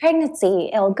 Yeah. Your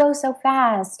pregnancy, it'll go so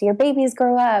fast. Your babies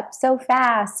grow up so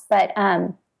fast. But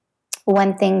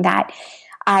one thing that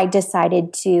I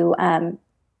decided to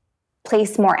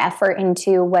place more effort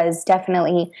into was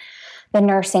definitely the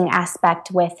nursing aspect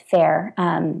with Fair.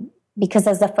 Because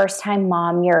as a first-time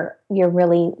mom, you're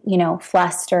really,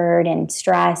 flustered and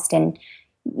stressed, and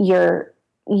you're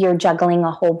juggling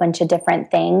a whole bunch of different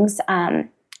things.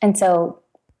 And so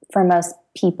for most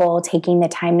people, taking the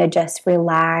time to just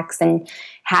relax and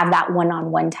have that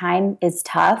one-on-one time is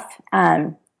tough.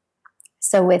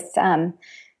 So with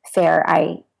Fair,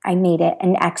 I made it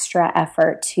an extra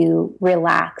effort to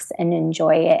relax and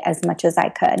enjoy it as much as I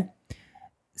could.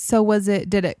 So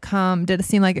did it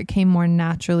seem like it came more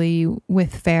naturally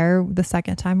with Fair the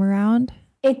second time around?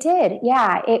 It did.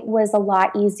 Yeah. It was a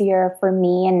lot easier for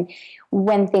me. And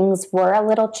when things were a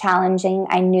little challenging,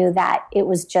 I knew that it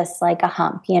was just like a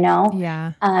hump,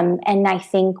 Yeah. And I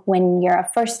think when you're a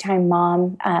first time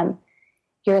mom,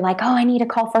 you're like, oh, I need to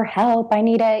call for help. I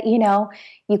need to,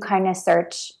 you kind of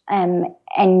search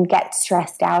and get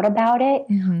stressed out about it.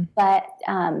 But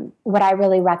what I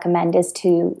really recommend is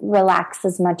to relax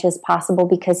as much as possible,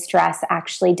 because stress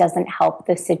actually doesn't help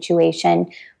the situation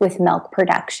with milk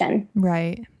production.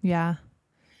 Right. Yeah.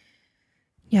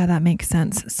 Yeah, that makes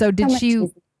sense. So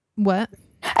what?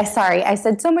 I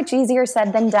said so much easier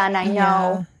said than done. I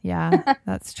know. Yeah,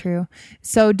 that's true.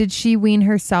 So did she wean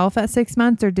herself at 6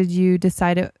 months, or did you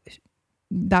decide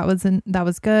that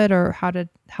was good, or how did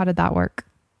that work?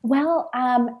 Well,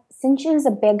 since she was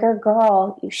a bigger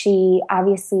girl, she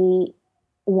obviously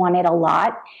wanted a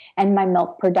lot, and my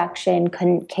milk production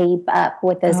couldn't keep up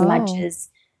with as much as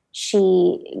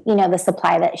she, the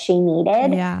supply that she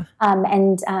needed. Yeah.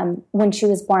 And when she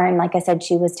was born, like I said,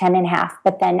 she was 10 and a half.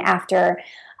 But then after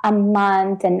a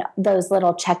month and those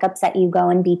little checkups that you go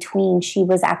in between, she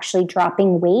was actually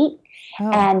dropping weight.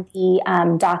 And the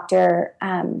doctor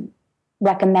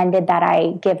recommended that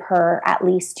I give her at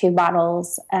least 2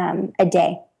 bottles a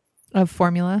day. Of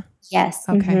formula? Yes.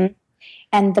 Okay.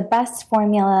 And the best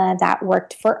formula that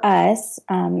worked for us,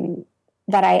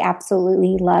 that I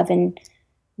absolutely love and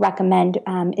recommend,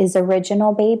 is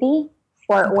Original Baby,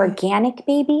 or Organic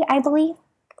Baby, I believe.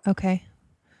 Okay.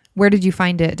 Where did you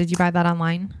find it? Did you buy that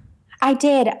online? I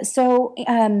did. So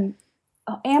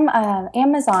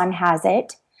Amazon has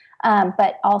it,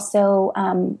 but also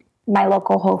my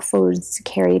local Whole Foods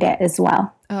carried it as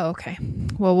well. Oh, okay.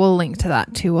 Well, we'll link to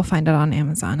that too. We'll find it on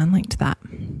Amazon and link to that.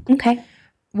 Okay.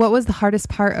 What was the hardest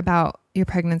part about your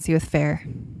pregnancy with Fair?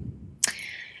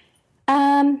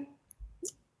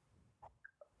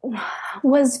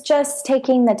 Was just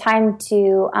taking the time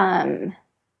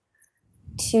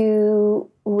to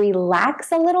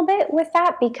relax a little bit with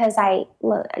that, because I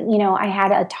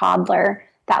had a toddler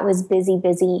that was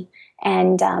busy,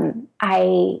 and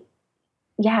I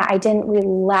didn't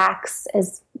relax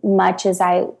as much as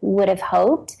I would have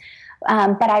hoped,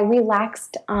 but I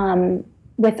relaxed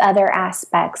with other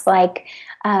aspects, like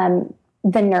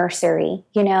the nursery.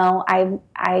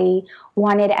 I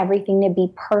wanted everything to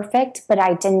be perfect, but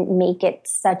I didn't make it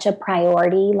such a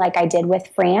priority like I did with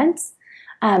France,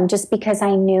 just because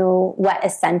I knew what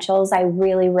essentials I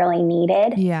really, really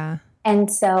needed. Yeah.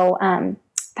 And so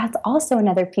that's also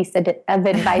another piece of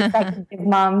advice I can give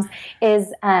moms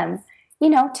is,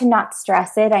 to not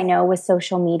stress it. I know with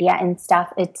social media and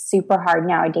stuff, it's super hard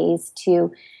nowadays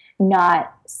to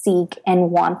not seek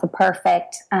and want the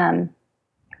perfect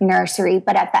nursery.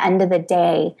 But at the end of the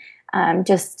day,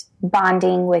 just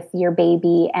bonding with your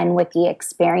baby and with the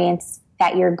experience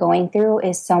that you're going through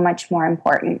is so much more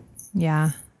important.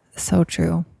 Yeah, so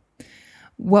true.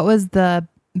 What was the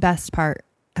best part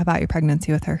about your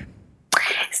pregnancy with her?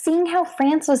 Seeing how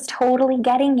France was totally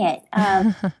getting it.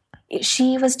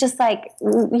 She was just like,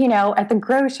 at the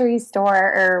grocery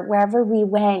store or wherever we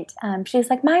went, she was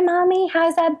like, my mommy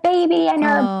has a baby in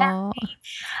her belly.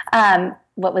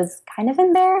 What was kind of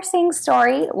embarrassing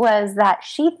story was that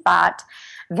she thought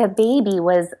the baby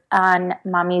was on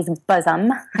mommy's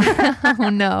bosom. Oh,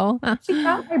 no. She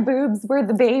thought my boobs were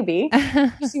the baby.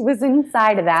 She was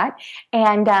inside of that.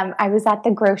 And I was at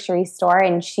the grocery store,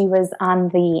 and she was on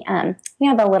the,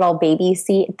 the little baby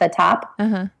seat at the top.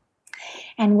 Uh-huh.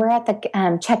 And we're at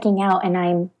the checking out, and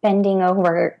I'm bending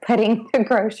over, putting the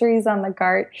groceries on the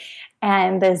cart.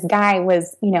 And this guy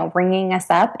was, ringing us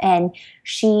up, and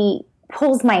she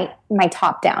pulls my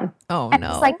top down. Oh, and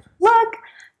no. It's like, look,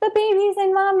 the baby's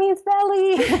in mommy's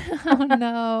belly. Oh,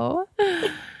 no.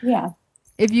 Yeah.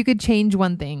 If you could change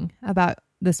one thing about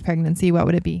this pregnancy, what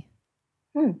would it be?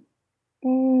 I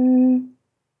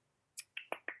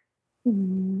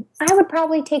would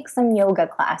probably take some yoga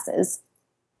classes.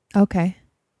 Okay.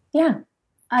 Yeah.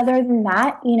 Other than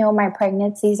that, my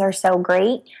pregnancies are so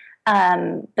great,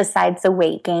 besides the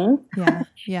weight gain. Yeah.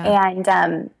 Yeah.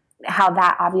 And how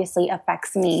that obviously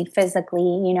affects me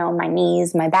physically, my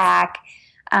knees, my back,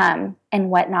 and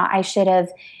whatnot. I should have,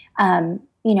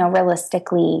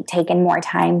 realistically taken more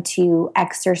time to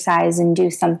exercise and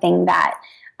do something that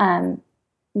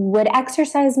would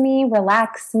exercise me,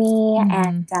 relax me,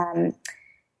 and,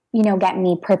 get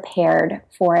me prepared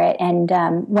for it. And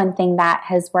one thing that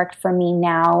has worked for me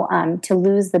now to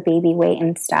lose the baby weight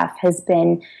and stuff has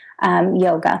been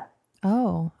yoga.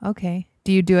 Oh, okay.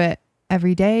 Do you do it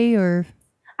every day or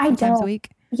times a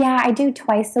week? Yeah, I do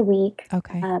twice a week.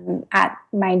 Okay. At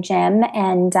my gym,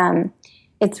 and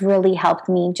it's really helped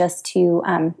me just to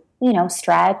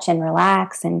stretch and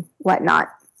relax and whatnot.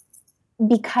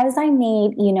 Because I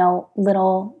made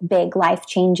little big life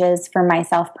changes for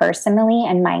myself personally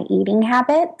and my eating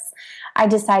habits, I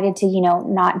decided to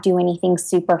not do anything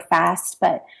super fast,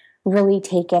 but really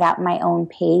take it at my own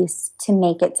pace to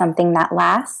make it something that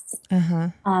lasts.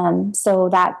 So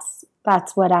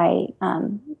that's what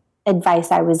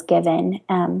advice I was given.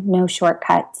 No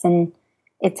shortcuts, and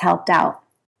it's helped out.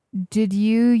 Did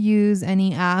you use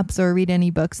any apps or read any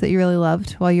books that you really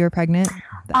loved while you were pregnant?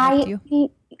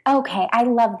 Okay, I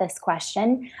love this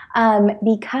question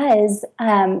because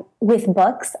with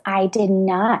books, I did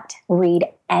not read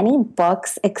any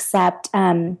books except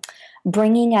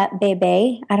Bringing Up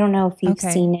Bebe. I don't know if you've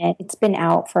seen it. It's been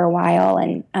out for a while,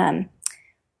 and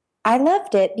I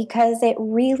loved it because it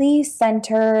really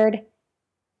centered,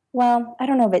 well, I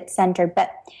don't know if it's centered,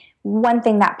 but one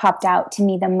thing that popped out to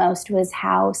me the most was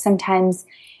how sometimes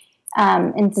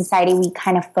in society we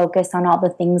kind of focus on all the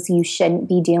things you shouldn't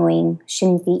be doing,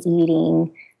 shouldn't be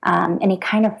eating, and it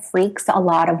kind of freaks a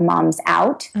lot of moms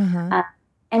out.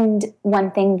 And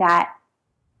one thing that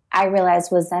I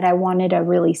realized was that I wanted to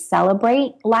really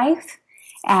celebrate life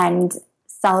and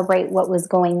celebrate what was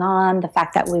going on, the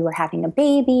fact that we were having a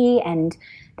baby and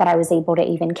that I was able to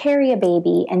even carry a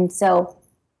baby. And so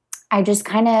I just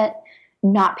kind of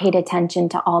not paid attention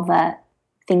to all the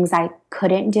things I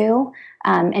couldn't do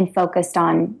and focused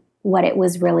on what it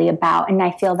was really about. And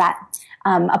I feel that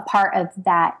a part of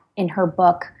that in her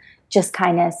book just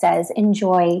kind of says,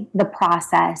 enjoy the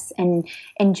process and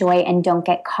enjoy and don't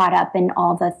get caught up in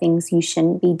all the things you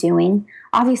shouldn't be doing.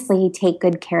 Obviously, take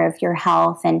good care of your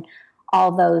health and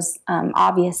all those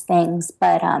obvious things.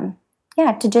 But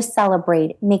to just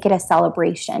celebrate, make it a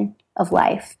celebration of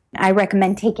life. I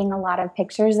recommend taking a lot of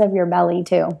pictures of your belly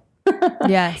too.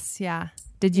 Yes. Yeah.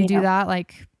 Did you do that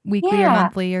like weekly or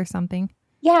monthly or something?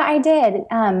 Yeah, I did.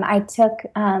 I took,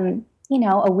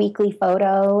 a weekly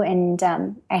photo, and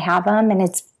I have them, and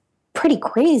it's pretty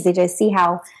crazy to see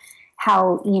how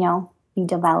you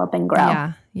develop and grow.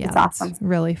 Yeah. It's awesome. It's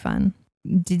really fun.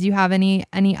 Did you have any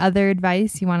other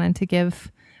advice you wanted to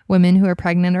give women who are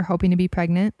pregnant or hoping to be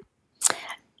pregnant?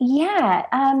 Yeah.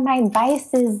 My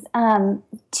advice is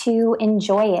to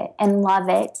enjoy it and love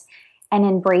it and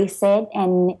embrace it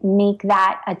and make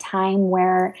that a time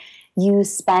where you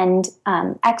spend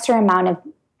extra amount of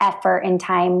effort and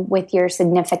time with your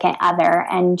significant other,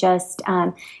 and just,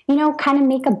 kind of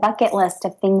make a bucket list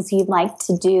of things you'd like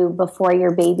to do before your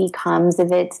baby comes.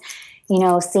 If it's,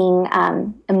 seeing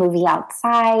a movie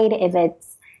outside, if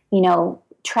it's,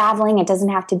 traveling, it doesn't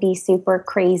have to be super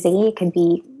crazy. It could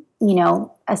be,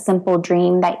 a simple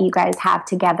dream that you guys have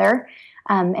together.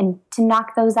 and to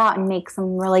knock those out and make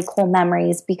some really cool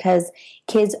memories, because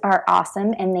kids are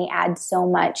awesome and they add so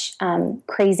much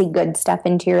crazy good stuff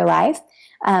into your life.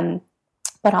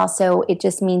 But also it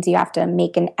just means you have to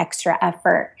make an extra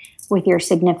effort with your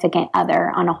significant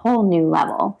other on a whole new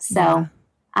level. So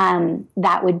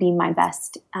that would be my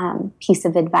best piece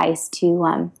of advice,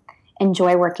 to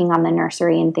enjoy working on the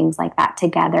nursery and things like that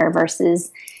together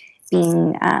versus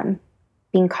being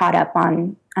caught up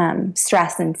on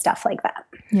stress and stuff like that.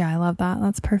 Yeah, I love that.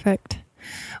 That's perfect.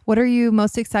 What are you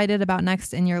most excited about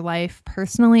next in your life,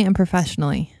 personally and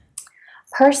professionally?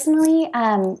 Personally,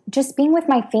 just being with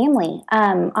my family.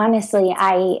 Honestly,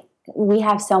 we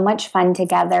have so much fun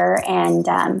together, and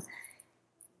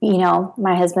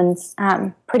my husband's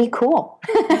pretty cool.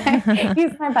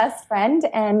 He's my best friend,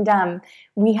 and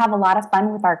we have a lot of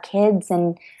fun with our kids,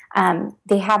 and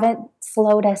they haven't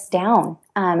slowed us down.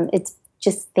 It's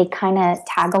just they kind of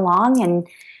tag along, and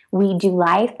we do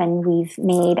life, and we've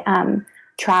made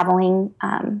traveling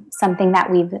something that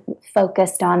we've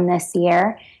focused on this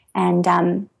year. And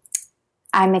I'm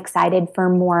excited for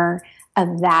more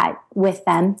of that with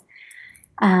them.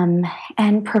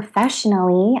 And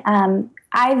professionally,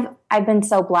 I've been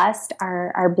so blessed.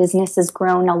 Our business has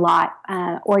grown a lot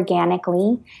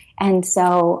organically, and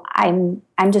so I'm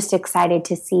just excited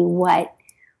to see what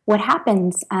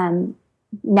happens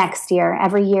next year.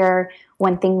 Every year,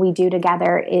 one thing we do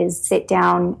together is sit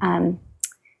down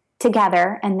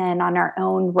together, and then on our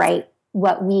own write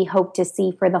what we hope to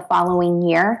see for the following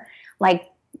year, like,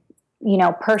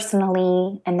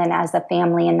 personally, and then as a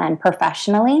family, and then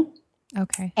professionally.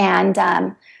 Okay. And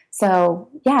so,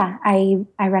 yeah, I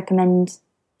recommend,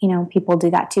 people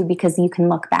do that too, because you can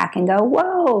look back and go,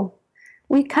 whoa,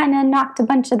 we kind of knocked a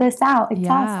bunch of this out. It's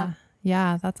awesome.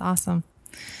 Yeah, that's awesome.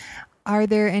 Are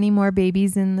there any more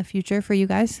babies in the future for you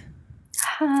guys?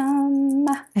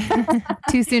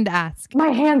 Too soon to ask. My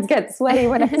hands get sweaty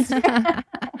when I say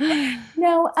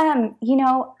No,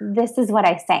 this is what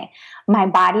I say. My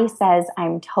body says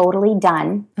I'm totally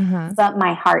done, but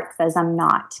my heart says I'm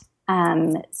not.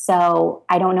 So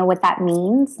I don't know what that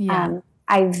means. Yeah.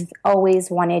 I've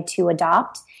always wanted to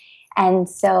adopt. And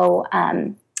so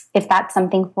if that's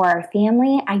something for our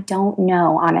family, I don't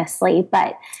know, honestly,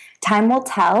 but time will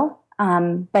tell.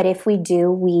 But if we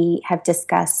do, we have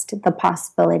discussed the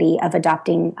possibility of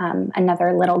adopting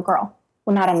another little girl.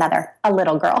 Well, not another, a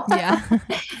little girl. Yeah,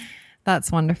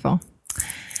 that's wonderful.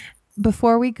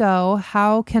 Before we go,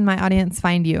 how can my audience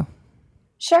find you?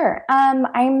 Sure.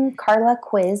 I'm Karla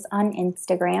Quiz on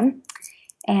Instagram,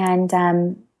 and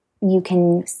you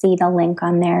can see the link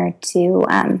on there to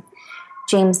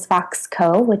James Fox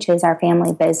Co., which is our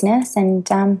family business. And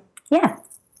yeah.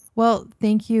 Well,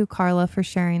 thank you, Karla, for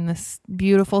sharing this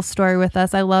beautiful story with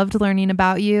us. I loved learning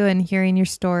about you and hearing your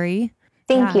story.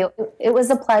 Thank you. It was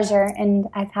a pleasure, and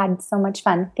I've had so much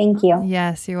fun. Thank you.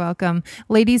 Yes, you're welcome.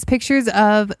 Ladies, pictures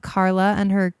of Karla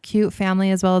and her cute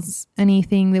family, as well as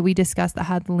anything that we discussed that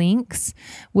had links,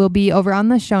 will be over on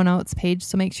the show notes page.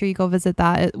 So make sure you go visit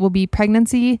that. It will be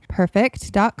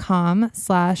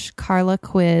pregnancyperfect.com/Karla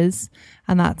Quiz.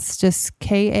 And that's just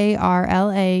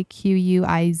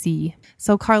KarlaQuiz.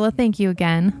 So Karla, thank you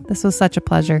again. This was such a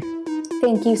pleasure.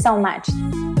 Thank you so much.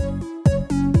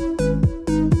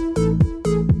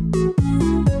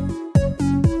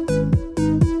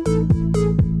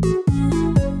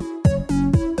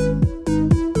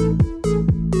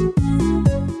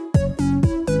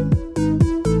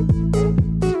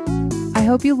 I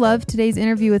hope you loved today's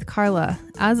interview with Karla.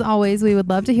 As always, we would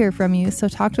love to hear from you, so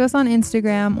talk to us on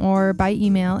Instagram or by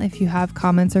email if you have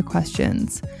comments or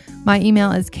questions. My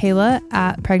email is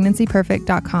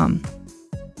kayla@pregnancyperfect.com.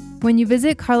 When you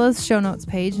visit Karla's show notes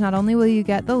page, not only will you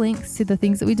get the links to the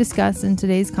things that we discussed in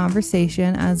today's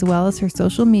conversation, as well as her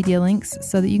social media links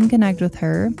so that you can connect with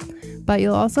her, but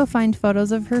you'll also find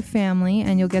photos of her family,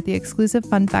 and you'll get the exclusive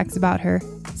fun facts about her,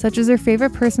 such as her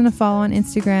favorite person to follow on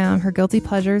Instagram, her guilty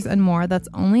pleasures, and more. That's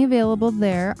only available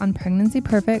there on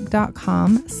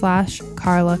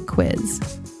pregnancyperfect.com/Karla Quiz.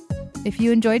 If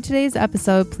you enjoyed today's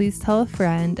episode, please tell a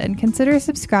friend and consider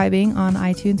subscribing on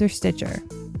iTunes or Stitcher.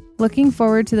 Looking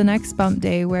forward to the next bump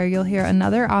day where you'll hear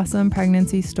another awesome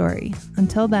pregnancy story.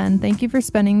 Until then, thank you for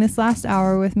spending this last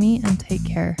hour with me, and take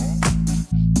care.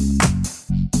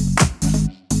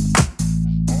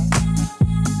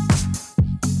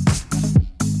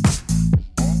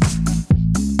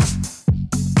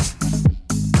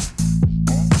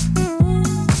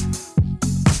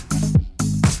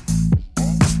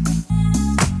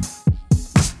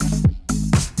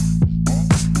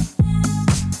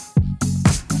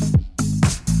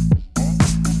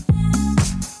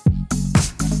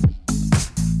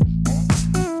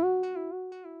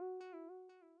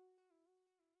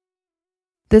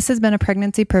 This has been a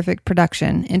Pregnancy Perfect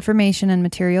production. Information and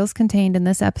materials contained in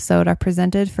this episode are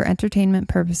presented for entertainment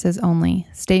purposes only.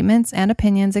 Statements and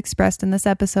opinions expressed in this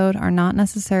episode are not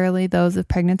necessarily those of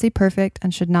Pregnancy Perfect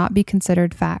and should not be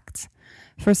considered facts.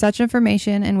 For such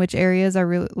information in which areas are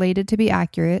related to be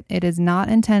accurate, it is not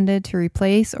intended to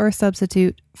replace or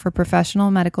substitute for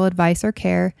professional medical advice or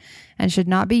care and should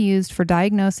not be used for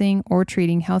diagnosing or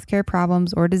treating healthcare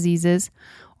problems or diseases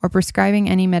or prescribing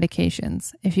any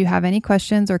medications. If you have any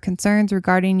questions or concerns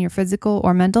regarding your physical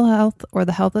or mental health or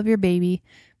the health of your baby,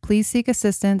 please seek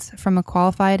assistance from a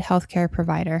qualified healthcare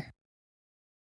provider.